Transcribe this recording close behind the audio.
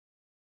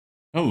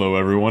Hello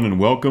everyone and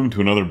welcome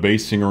to another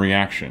bass singer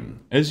reaction.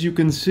 As you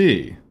can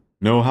see,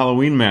 no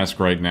Halloween mask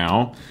right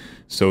now,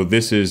 so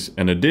this is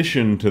an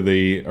addition to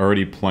the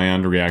already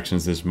planned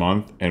reactions this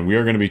month, and we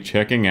are going to be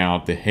checking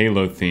out the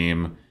Halo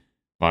theme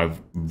by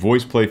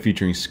VoicePlay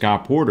featuring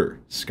Scott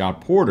Porter.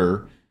 Scott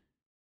Porter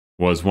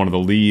was one of the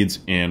leads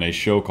in a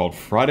show called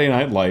Friday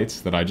Night Lights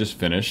that I just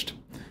finished.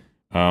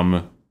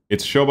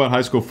 It's a show about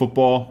high school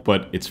football,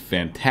 but it's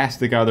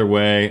fantastic either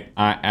way.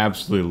 I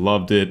absolutely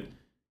loved it.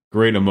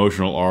 Great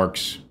emotional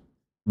arcs,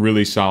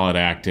 really solid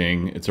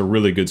acting. It's a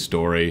really good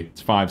story. It's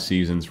 5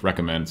 seasons.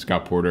 Recommend.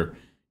 Scott Porter,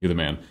 you're the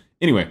man.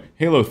 Anyway,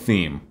 Halo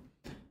theme.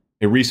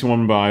 A recent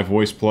one by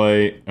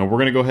VoicePlay, and we're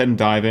going to go ahead and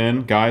dive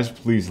in. Guys,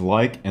 please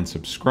like and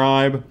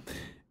subscribe.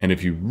 And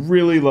if you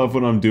really love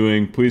what I'm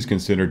doing, please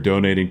consider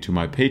donating to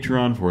my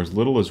Patreon for as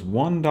little as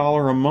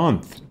 $1 a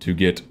month to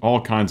get all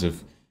kinds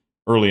of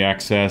early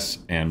access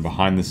and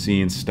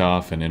behind-the-scenes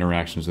stuff and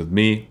interactions with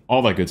me,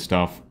 all that good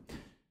stuff.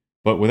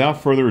 But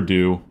without further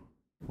ado,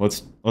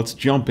 let's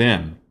jump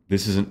in.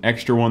 This is an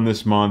extra one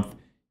this month.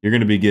 You're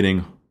going to be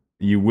getting,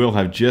 you will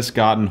have just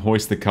gotten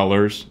Hoist the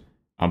Colors.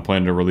 I'm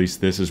planning to release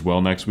this as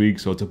well next week,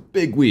 so it's a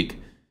big week.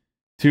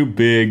 2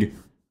 big,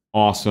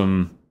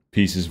 awesome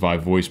pieces by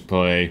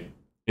VoicePlay.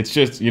 It's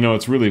just, you know,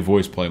 it's really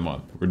VoicePlay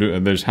month.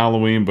 There's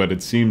Halloween, but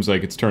it seems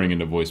like it's turning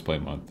into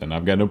VoicePlay month, and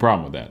I've got no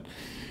problem with that.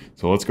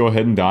 So let's go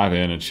ahead and dive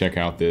in and check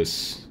out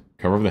this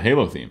cover of the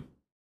Halo theme.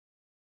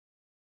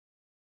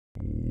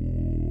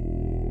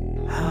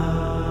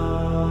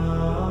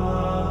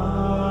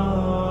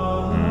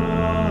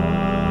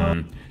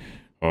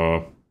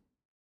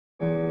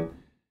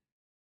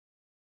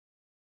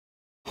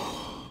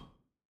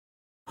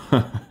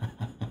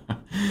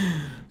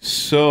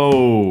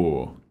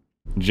 So,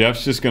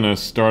 Jeff's just gonna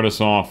start us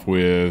off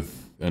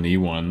with an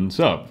E1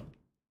 sub.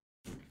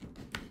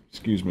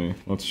 Excuse me.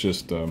 Let's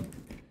just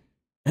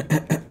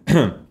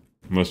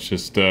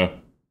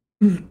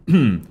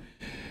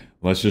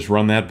let's just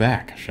run that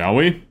back, shall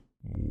we?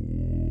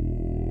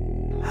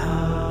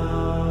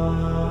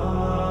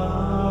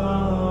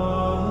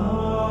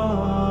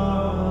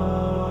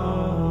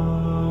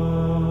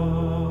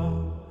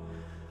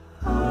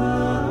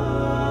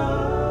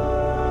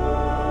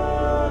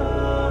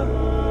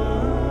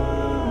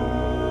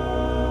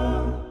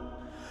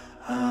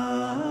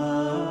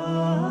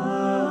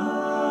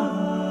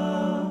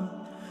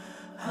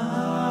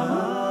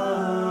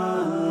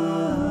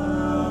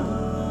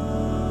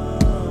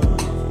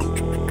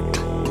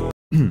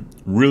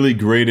 Really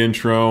great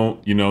intro.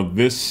 You know,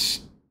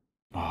 this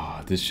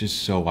is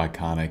just so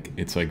iconic.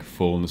 It's like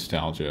full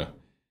nostalgia.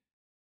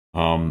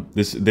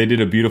 They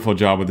did a beautiful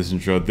job with this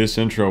intro. This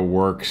intro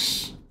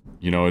works,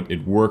 you know,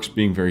 it works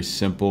being very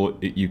simple.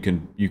 You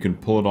can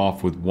pull it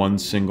off with one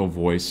single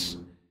voice.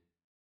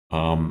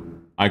 I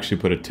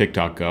actually put a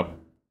TikTok up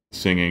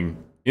singing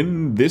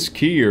in this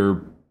key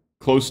or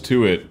close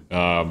to it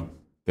that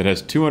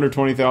has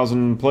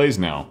 220,000 plays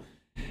now.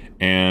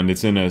 And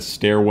it's in a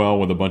stairwell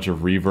with a bunch of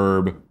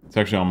reverb. It's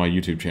actually on my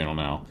YouTube channel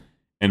now.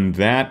 And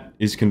that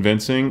is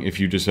convincing if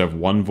you just have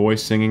one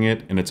voice singing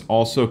it. And it's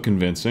also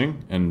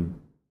convincing and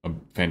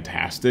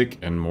fantastic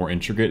and more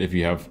intricate if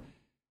you have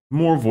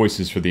more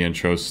voices for the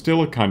intro.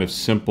 Still a kind of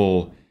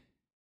simple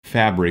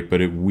fabric, but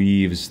it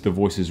weaves, the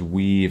voices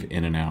weave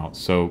in and out.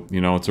 So,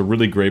 you know, it's a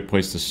really great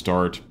place to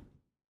start.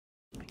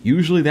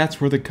 Usually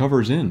that's where the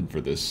cover's in for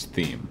this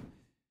theme.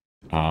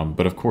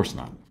 But of course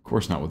not. Of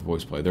course not with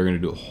VoicePlay. They're going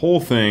to do the whole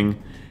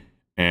thing,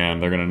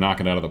 and they're going to knock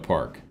it out of the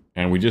park.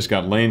 And we just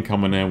got Lane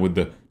coming in with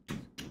the...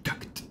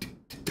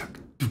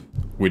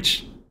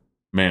 Which,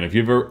 man, if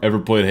you've ever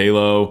played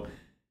Halo,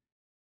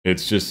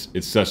 it's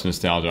such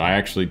nostalgia. I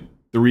actually,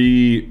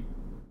 3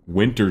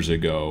 winters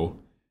ago,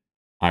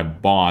 I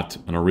bought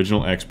an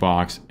original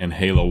Xbox and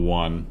Halo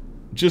 1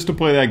 just to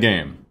play that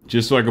game.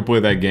 Just so I could play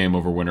that game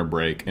over winter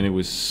break. And it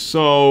was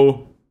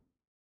so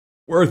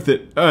worth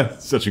it.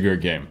 Such a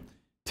good game.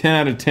 10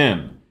 out of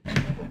 10.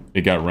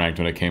 It got ranked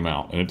when it came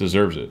out, and it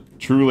deserves it.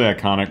 Truly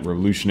iconic,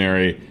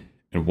 revolutionary,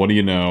 and what do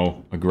you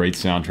know, a great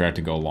soundtrack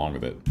to go along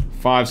with it.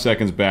 5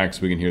 seconds back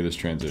so we can hear this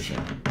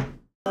transition.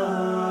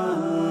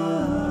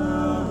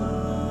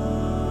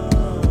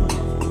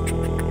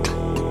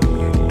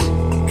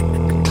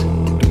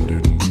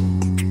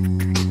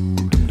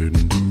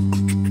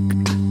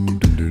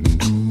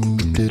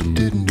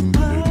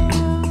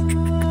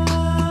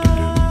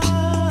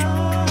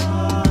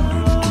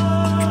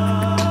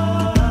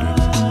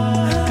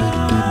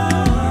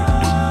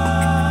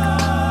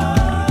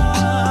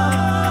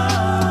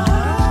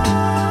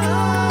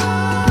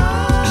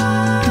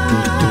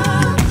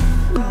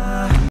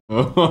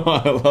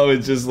 I love it,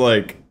 just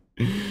like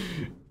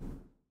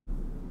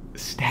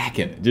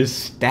just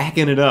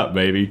stacking it up,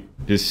 baby.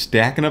 Just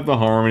stacking up the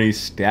harmonies,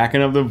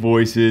 stacking up the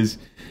voices.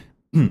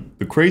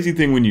 The crazy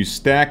thing when you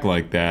stack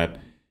like that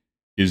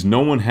is no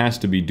one has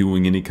to be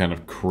doing any kind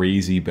of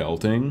crazy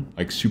belting,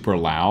 like super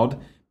loud,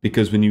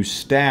 because when you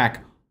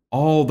stack,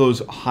 all those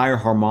higher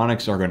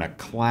harmonics are going to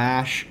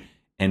clash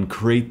and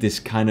create this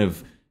kind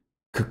of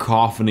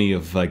cacophony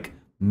of like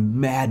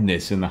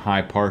madness in the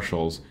high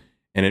partials.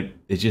 and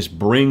it just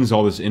brings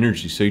all this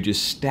energy. So you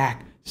just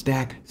stack,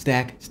 stack,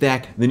 stack,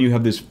 stack. Then you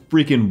have this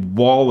freaking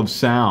wall of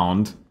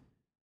sound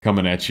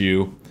coming at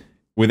you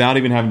without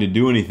even having to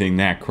do anything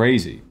that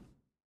crazy.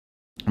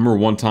 I remember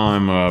one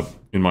time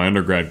in my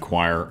undergrad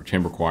choir,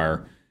 chamber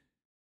choir,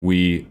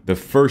 the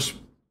first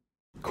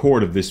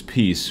chord of this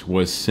piece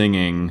was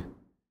singing.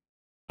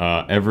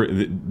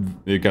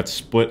 It got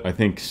split, I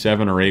think,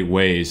 7 or 8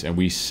 ways, and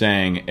we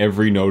sang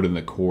every note in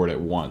the chord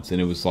at once, and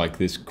it was like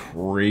this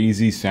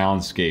crazy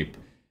soundscape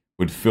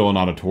would fill an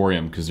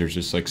auditorium because there's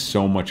just like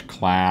so much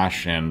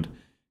clash and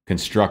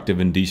constructive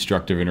and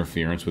destructive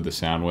interference with the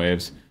sound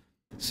waves.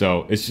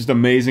 So it's just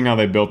amazing how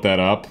they built that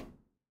up,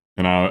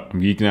 and I'm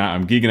geeking out.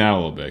 I'm geeking out a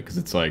little bit because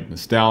it's like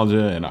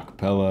nostalgia and a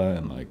cappella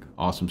and like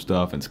awesome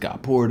stuff and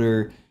Scott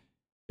Porter.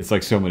 It's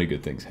like so many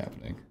good things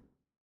happening.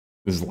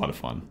 This is a lot of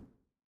fun.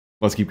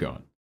 Let's keep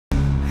going.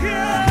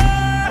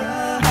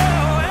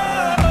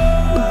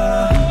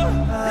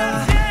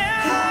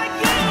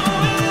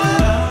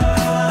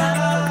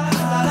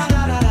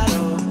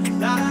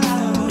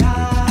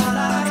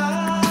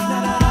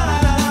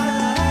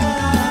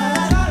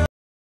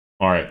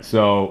 All right,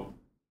 so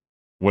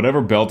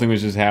whatever belting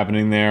was just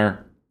happening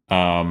there,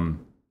 I'm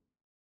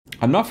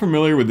not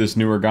familiar with this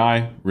newer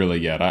guy really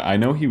yet. I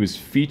know he was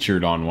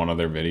featured on one of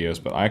their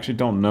videos, but I actually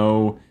don't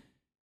know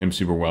him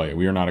super well yet.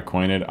 We are not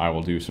acquainted. I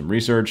will do some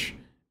research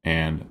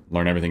and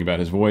learn everything about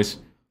his voice.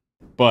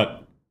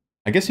 But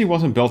I guess he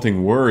wasn't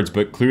belting words,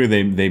 but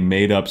clearly they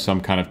made up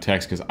some kind of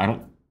text because I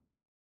don't...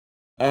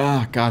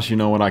 gosh, you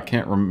know what? I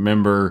can't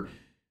remember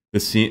the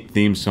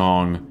theme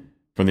song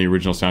from the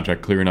original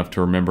soundtrack clear enough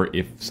to remember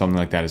if something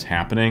like that is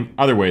happening.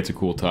 Either way, it's a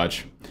cool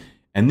touch.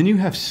 And then you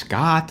have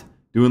Scott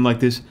doing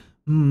like this...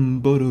 He's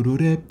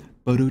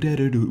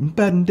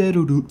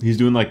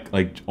doing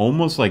like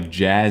almost like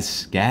jazz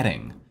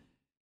scatting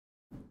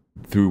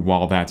through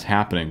while that's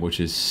happening, which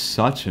is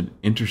such an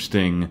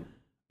interesting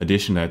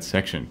addition to that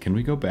section. Can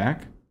we go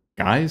back?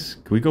 Guys,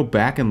 can we go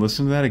back and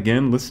listen to that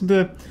again? Listen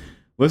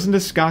to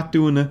Scott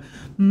doing the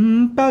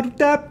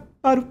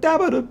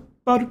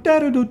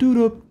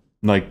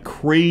like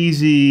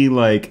crazy,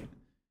 like,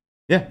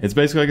 yeah, it's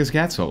basically like a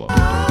scat solo.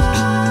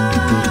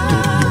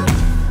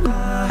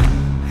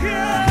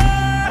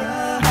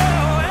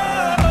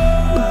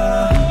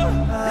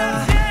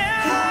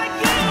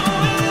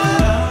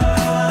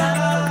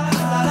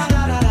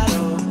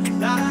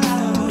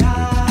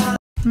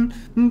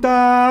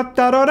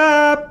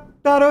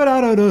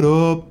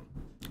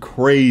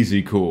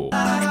 Crazy cool.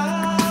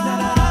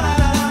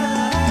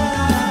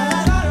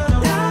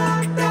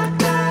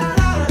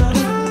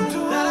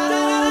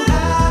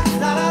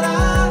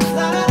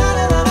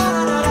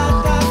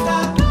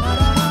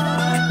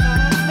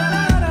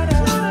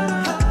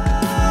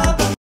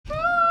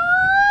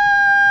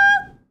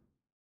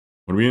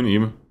 What are we in,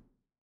 Ema?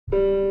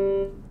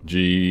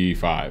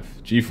 G5.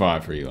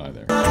 G5 for Eli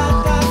there.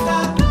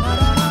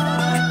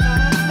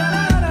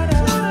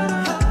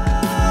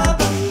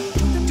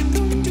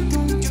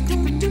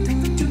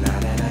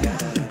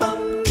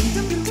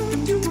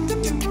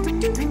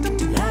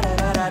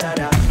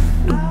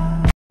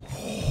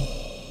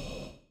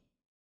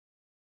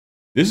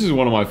 This is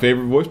one of my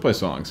favorite VoicePlay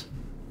songs.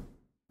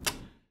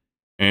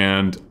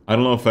 And I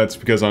don't know if that's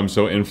because I'm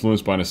so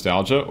influenced by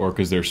nostalgia or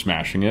because they're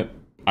smashing it.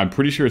 I'm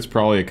pretty sure it's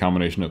probably a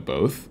combination of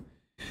both.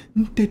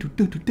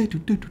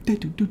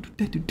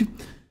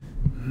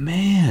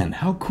 Man,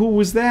 how cool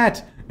was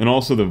that? And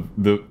also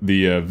the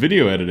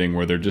video editing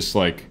where they're just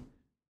like,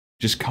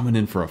 just coming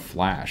in for a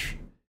flash.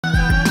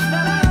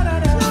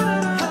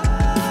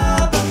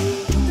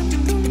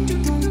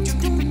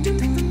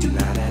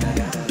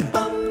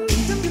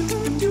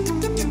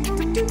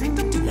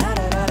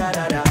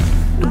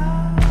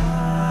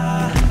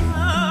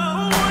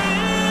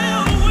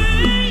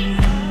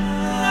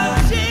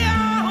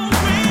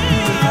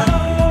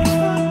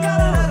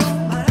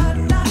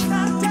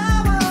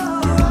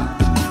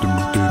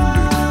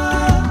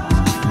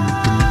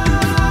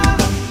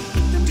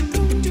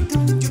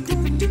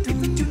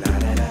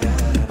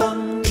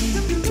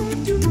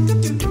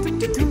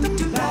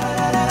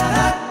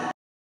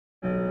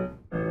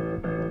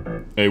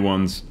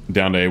 A1's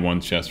down to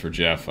A1 chest for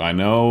Jeff. I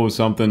know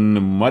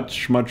something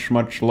much, much,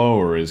 much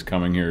lower is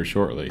coming here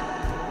shortly.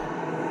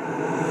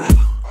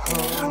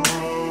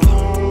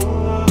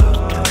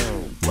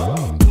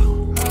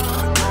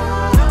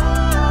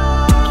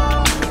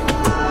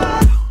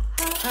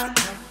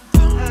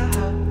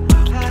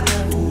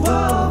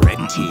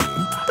 Red team.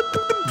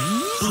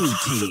 Blue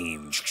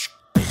team.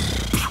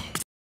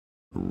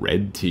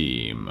 Red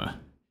team.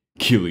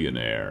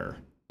 Killionaire.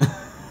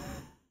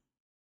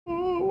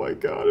 Oh my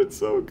god, it's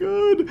so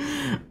good.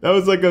 That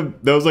was like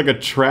a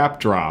trap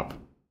drop.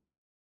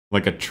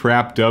 Like a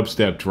trap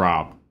dubstep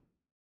drop.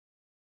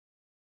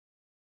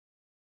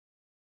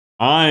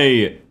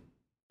 You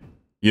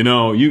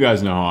know, you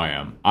guys know how I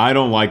am. I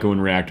don't like it when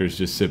reactors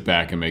just sit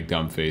back and make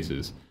dumb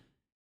faces.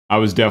 I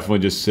was definitely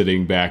just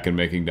sitting back and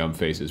making dumb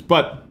faces.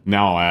 But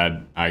now I'll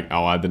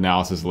add the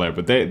analysis later.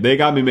 But they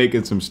got me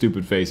making some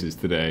stupid faces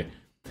today.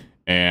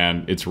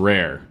 And it's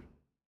rare.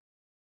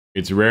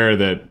 it's rare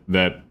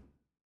that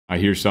I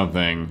hear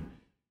something,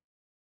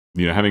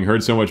 you know, having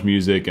heard so much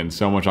music and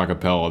so much a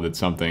cappella, that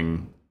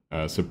something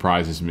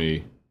surprises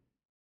me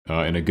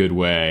in a good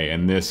way.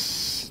 And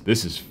this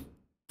is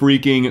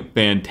freaking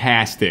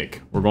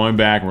fantastic. We're going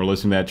back and we're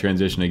listening to that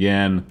transition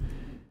again.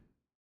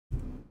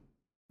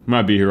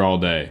 Might be here all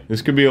day.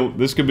 This could be a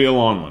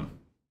long one.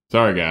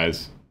 Sorry,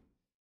 guys.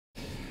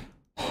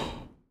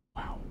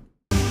 Wow.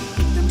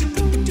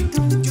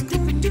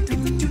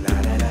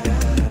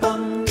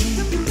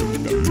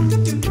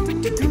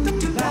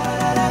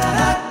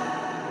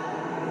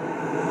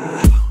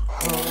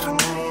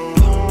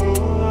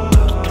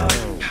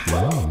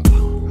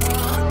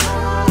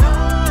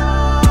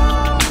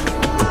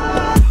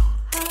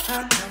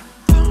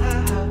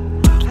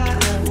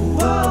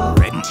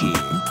 Red team.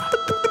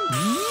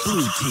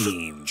 Blue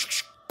team.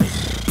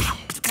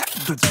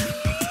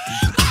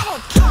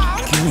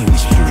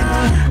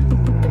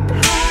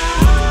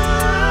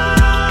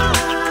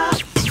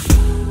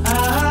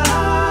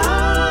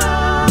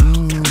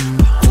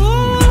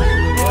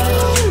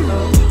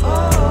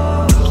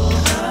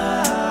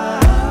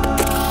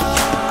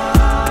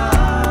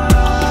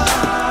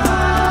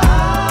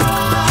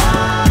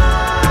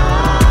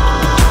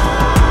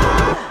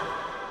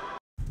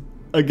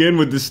 Again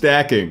with the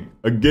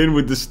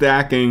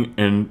stacking,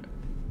 and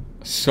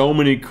so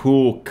many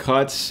cool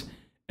cuts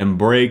and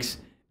breaks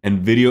and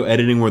video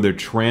editing where they're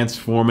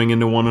transforming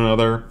into one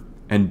another,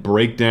 and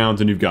breakdowns,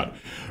 and you've got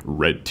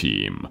red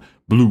team,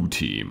 blue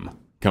team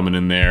coming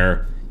in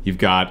there. You've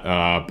got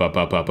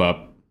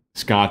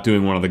Scott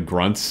doing one of the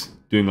grunts,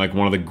 doing like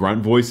one of the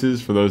grunt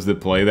voices for those that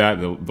play that,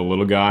 the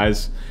little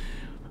guys.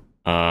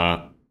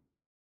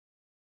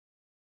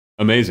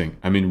 Amazing.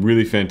 I mean,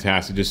 really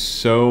fantastic. Just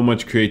so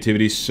much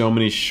creativity, so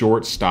many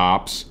short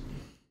stops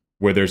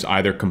where there's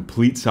either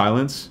complete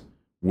silence,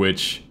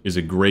 which is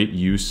a great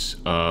use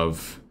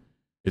of,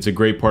 it's a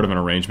great part of an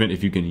arrangement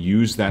if you can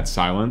use that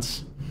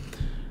silence.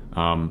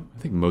 I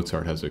think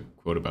Mozart has a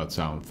quote about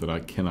silence that I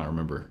cannot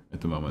remember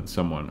at the moment.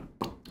 Someone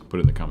put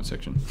it in the comment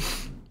section.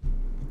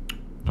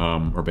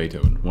 Or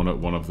Beethoven, one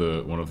of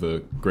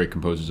the great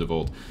composers of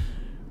old.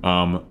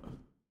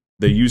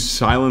 They use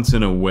silence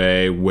in a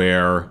way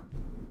where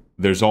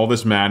there's all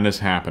this madness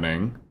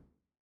happening,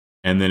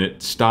 and then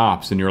it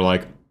stops, and you're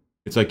like,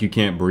 it's like you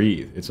can't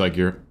breathe. It's like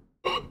you're,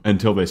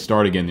 until they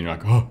start again, and you're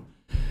like, oh.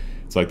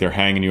 It's like they're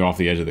hanging you off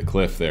the edge of the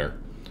cliff there.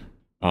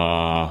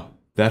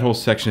 That whole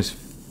section is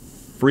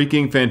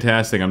freaking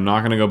fantastic. I'm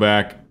not going to go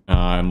back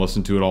and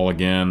listen to it all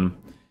again.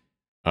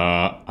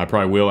 I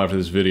probably will after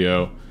this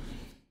video.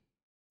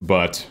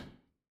 But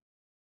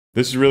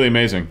this is really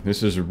amazing.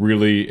 This is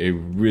really a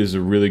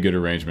really good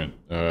arrangement.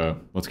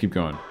 Let's keep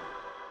going.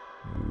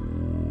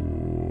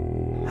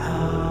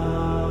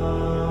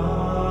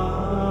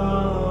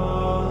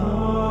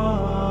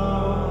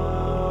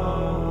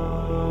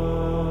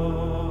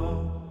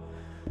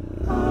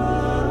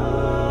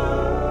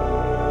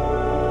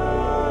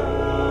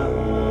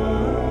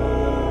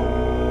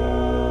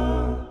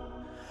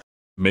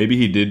 Maybe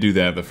he did do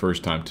that the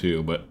first time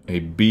too, but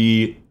a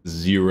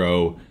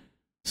B0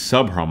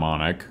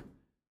 subharmonic,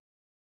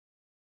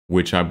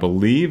 which I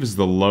believe is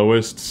the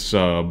lowest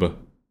sub.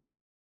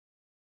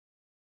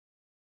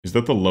 Is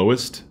that the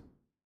lowest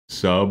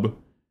sub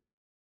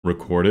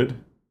recorded?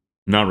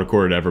 Not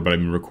recorded ever, but I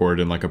mean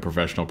recorded in like a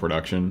professional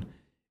production.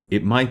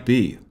 It might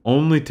be,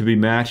 only to be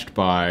matched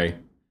by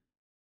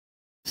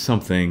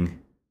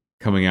something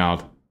coming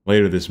out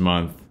later this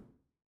month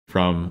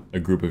from a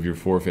group of your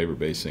 4 favorite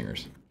bass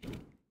singers.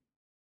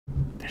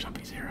 There's a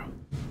B0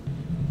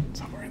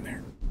 somewhere in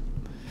there.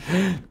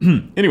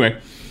 Anyway,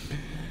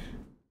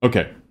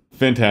 okay,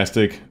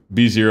 fantastic.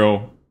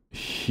 B0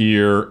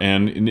 here,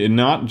 and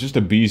not just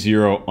a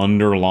B0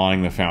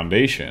 underlying the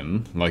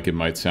foundation, like it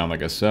might sound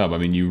like a sub. I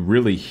mean, you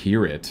really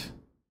hear it.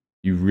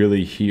 You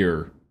really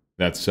hear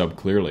that sub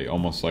clearly,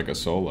 almost like a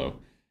solo.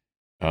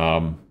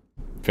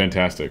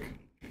 Fantastic,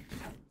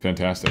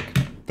 fantastic.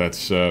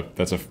 That's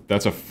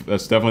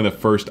definitely the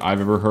first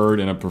I've ever heard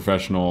in a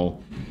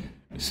professional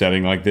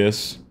setting like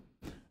this.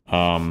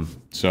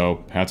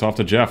 So hats off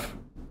to Jeff,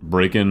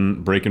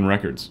 breaking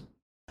records.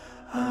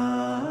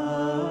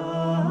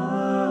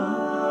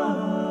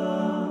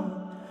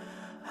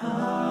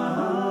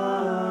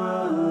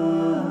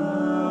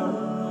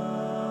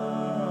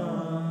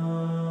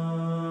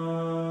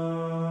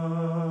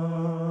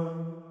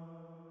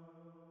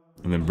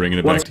 And then bringing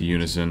it back to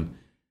unison.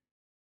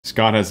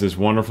 Scott has this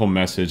wonderful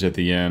message at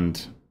the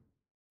end.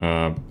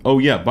 Oh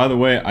yeah, by the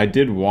way, I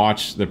did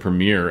watch the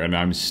premiere, and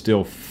I'm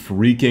still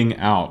freaking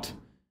out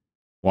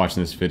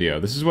watching this video.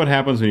 This is what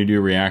happens when you do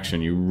a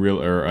reaction,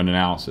 or an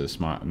analysis,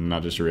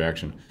 not just a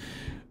reaction.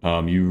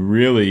 You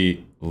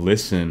really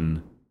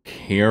listen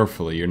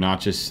carefully. You're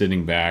not just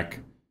sitting back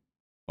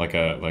like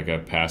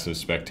a passive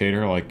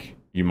spectator, like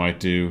you might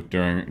do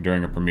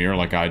during a premiere,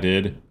 like I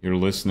did. You're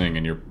listening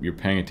and you're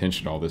paying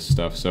attention to all this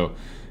stuff. So,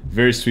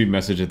 very sweet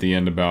message at the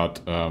end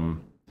about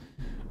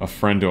a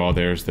friend of all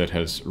theirs that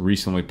has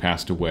recently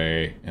passed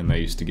away, and they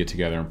used to get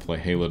together and play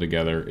Halo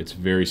together. It's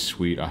very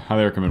sweet. I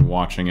highly recommend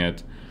watching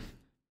it.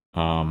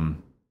 Guys,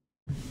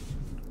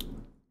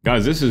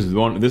 this is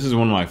one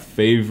of my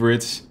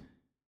favorites,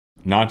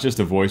 not just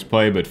a voice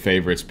play, but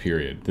favorites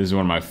period. This is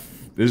one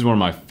of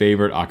my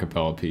favorite a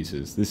cappella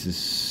pieces. This is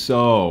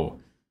so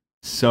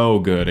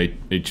good.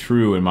 A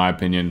true, in my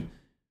opinion,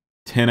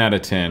 10 out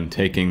of 10,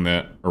 taking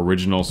the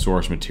original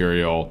source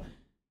material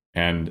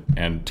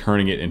and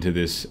turning it into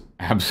this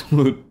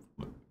absolute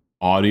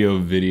audio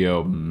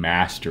video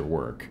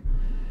masterwork.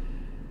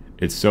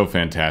 It's so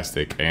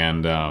fantastic,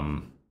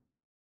 and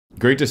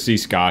great to see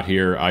Scott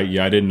here. I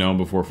didn't know him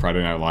before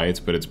Friday Night Lights,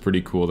 but it's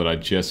pretty cool that I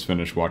just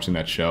finished watching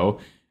that show,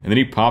 and then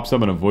he pops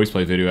up in a voice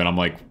play video, and I'm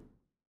like,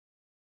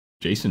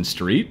 Jason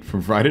Street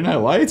from Friday Night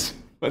Lights?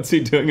 What's he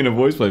doing in a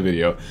voice play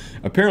video?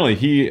 Apparently,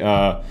 he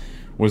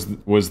was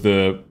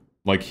the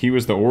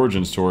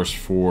origin source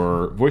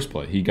for voice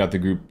play. He got the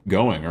group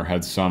going, or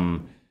had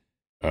some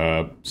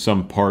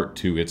part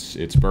to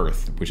its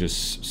birth, which is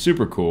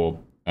super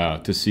cool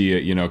to see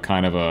it. You know,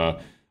 kind of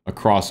a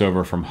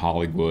crossover from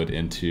Hollywood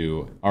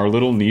into our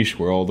little niche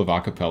world of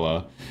a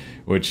cappella,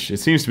 which it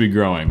seems to be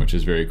growing, which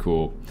is very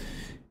cool.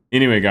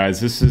 Anyway, guys,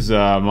 this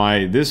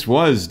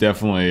was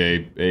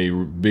definitely a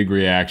big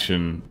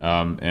reaction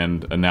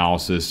and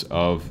analysis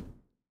of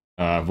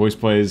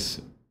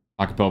VoicePlay's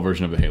a cappella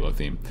version of the Halo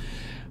theme.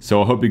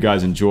 So I hope you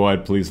guys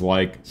enjoyed. Please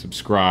like,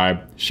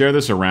 subscribe, share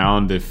this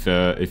around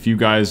if you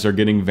guys are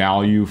getting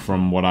value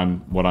from what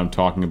I'm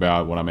talking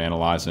about, what I'm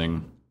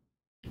analyzing.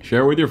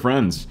 Share it with your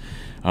friends.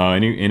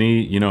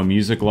 Any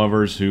music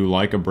lovers who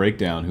like a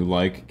breakdown, who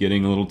like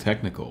getting a little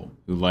technical,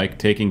 who like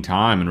taking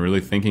time and really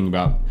thinking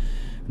about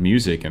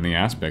music and the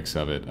aspects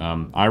of it.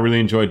 I really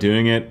enjoy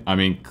doing it. I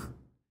mean,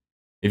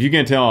 if you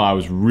can't tell, I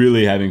was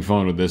really having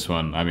fun with this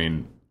one. I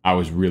mean, I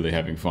was really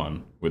having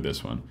fun with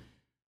this one.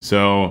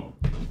 So,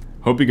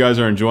 hope you guys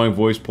are enjoying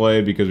voice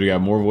play, because we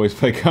got more voice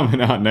play coming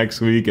out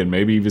next week, and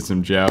maybe even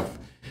some Jeff.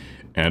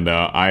 And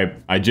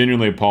I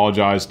genuinely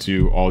apologize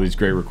to all these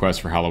great requests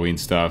for Halloween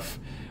stuff.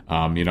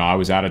 I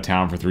was out of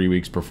town for 3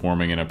 weeks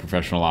performing in a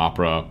professional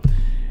opera,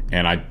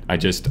 and I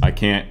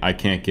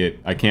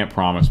can't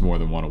promise more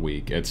than one a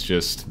week. It's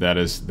just that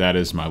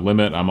is my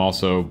limit. I'm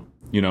also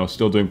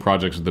still doing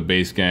projects with the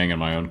Bass Gang and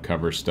my own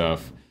cover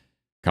stuff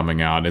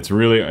coming out.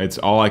 It's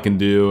all I can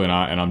do, and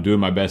I'm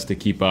doing my best to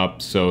keep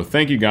up. So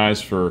thank you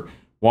guys for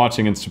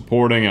watching and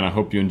supporting, and I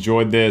hope you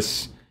enjoyed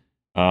this.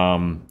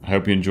 I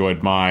hope you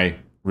enjoyed my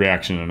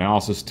reaction and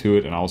analysis to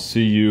it, and I'll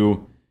see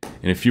you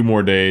in a few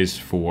more days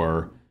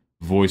for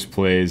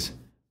VoicePlay's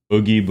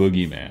Oogie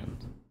Boogie Man,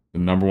 the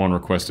 #1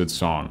 requested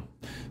song.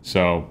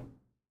 So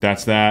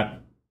that's that.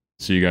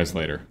 See you guys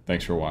later.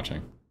 Thanks for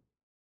watching.